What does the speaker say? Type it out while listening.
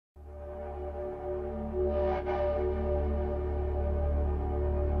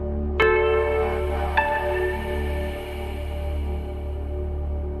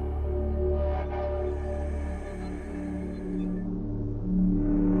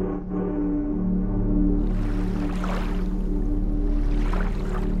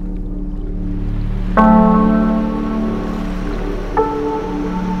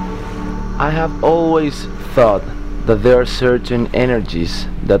I have always thought that there are certain energies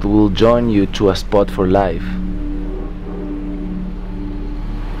that will join you to a spot for life.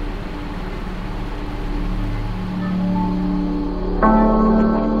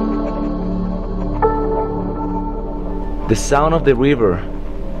 The sound of the river,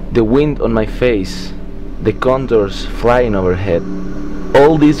 the wind on my face, the condors flying overhead,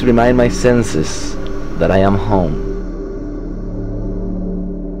 all these remind my senses that I am home.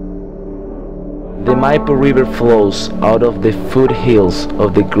 The Maipo River flows out of the foothills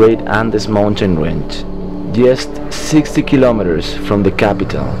of the Great Andes mountain range, just 60 kilometers from the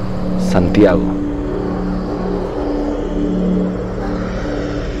capital, Santiago.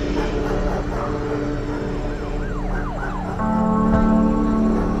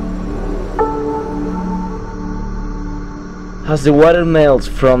 As the water melts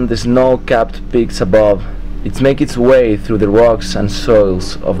from the snow-capped peaks above, it makes its way through the rocks and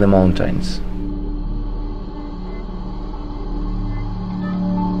soils of the mountains.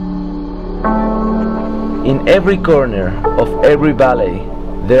 In every corner of every valley,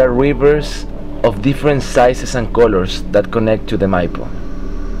 there are rivers of different sizes and colors that connect to the Maipo.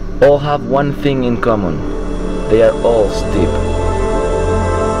 All have one thing in common: they are all steep.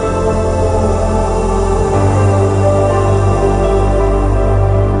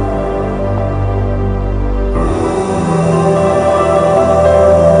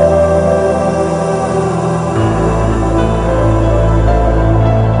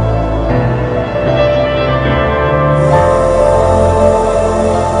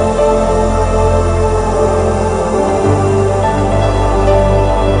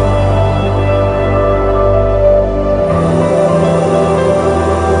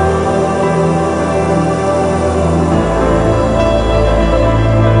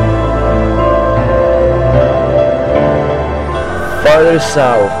 Farther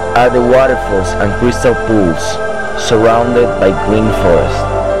south are the waterfalls and crystal pools, surrounded by green forest.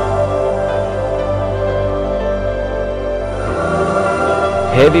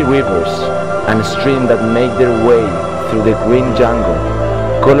 Heavy rivers and streams that make their way through the green jungle,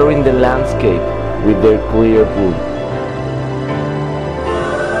 coloring the landscape with their clear blue.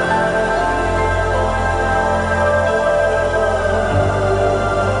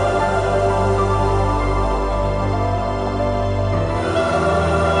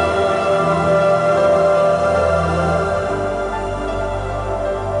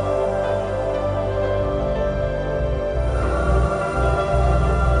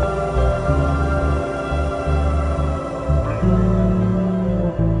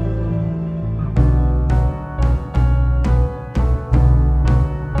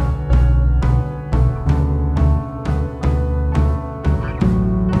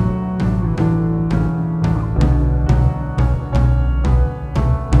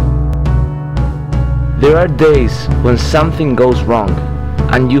 There are days when something goes wrong,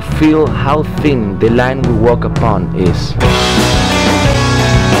 and you feel how thin the line we walk upon is.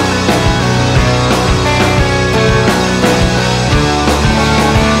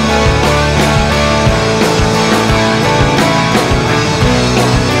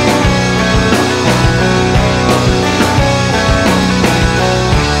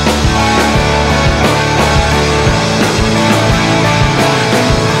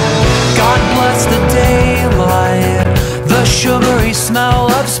 Sugary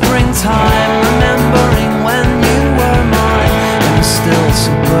smell of springtime, remembering when you were mine in still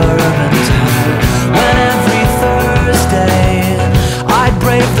suburban town. When every Thursday I'd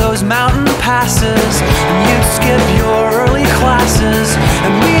brave those mountain passes, and you'd skip your early classes,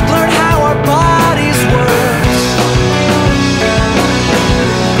 and we'd learn how our bodies work.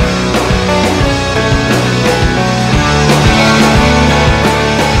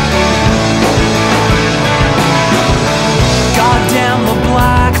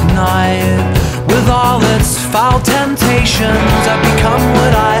 With all its foul temptations, I've become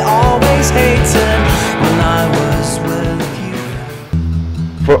what I always hated when I was with you.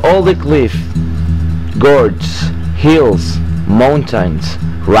 For all the cliff, gorges, hills, mountains,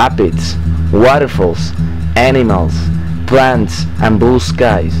 rapids, waterfalls, animals, plants and blue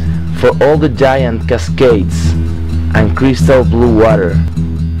skies, for all the giant cascades and crystal blue water,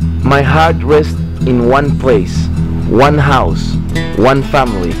 my heart rests in one place, one house, one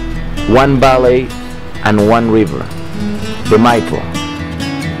family, one valley and one river, the Maipo.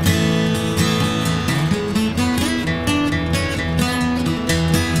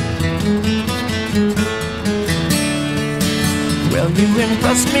 Well, you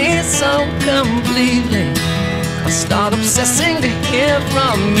impress me so completely, I start obsessing to hear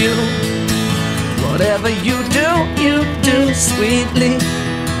from you. Whatever you do sweetly.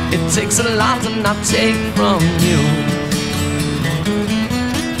 It takes a lot to not take from you.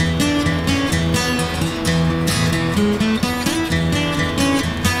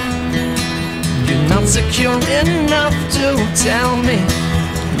 You're not secure enough to tell me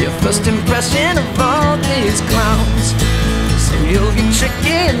your first impression of all these clowns. So you'll be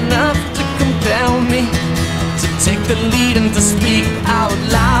tricky enough to compel me to take the lead and to speak out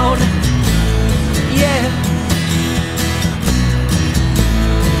loud. Yeah.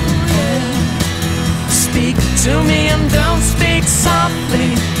 Speak to me and don't speak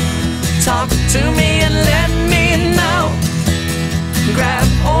softly. Talk to me and let me know. Grab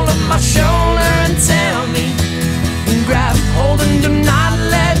hold of my shoulder and tell me. Grab hold and do not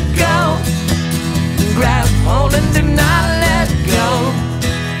let go. Grab hold and do not let go.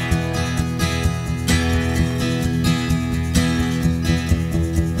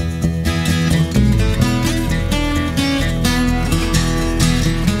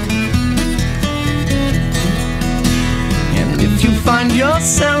 Find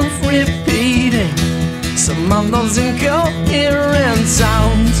yourself repeating some of those incoherent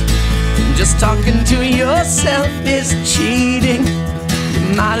sounds. Just talking to yourself is cheating.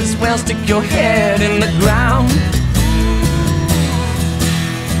 You might as well stick your head in the ground.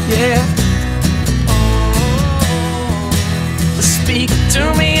 Yeah.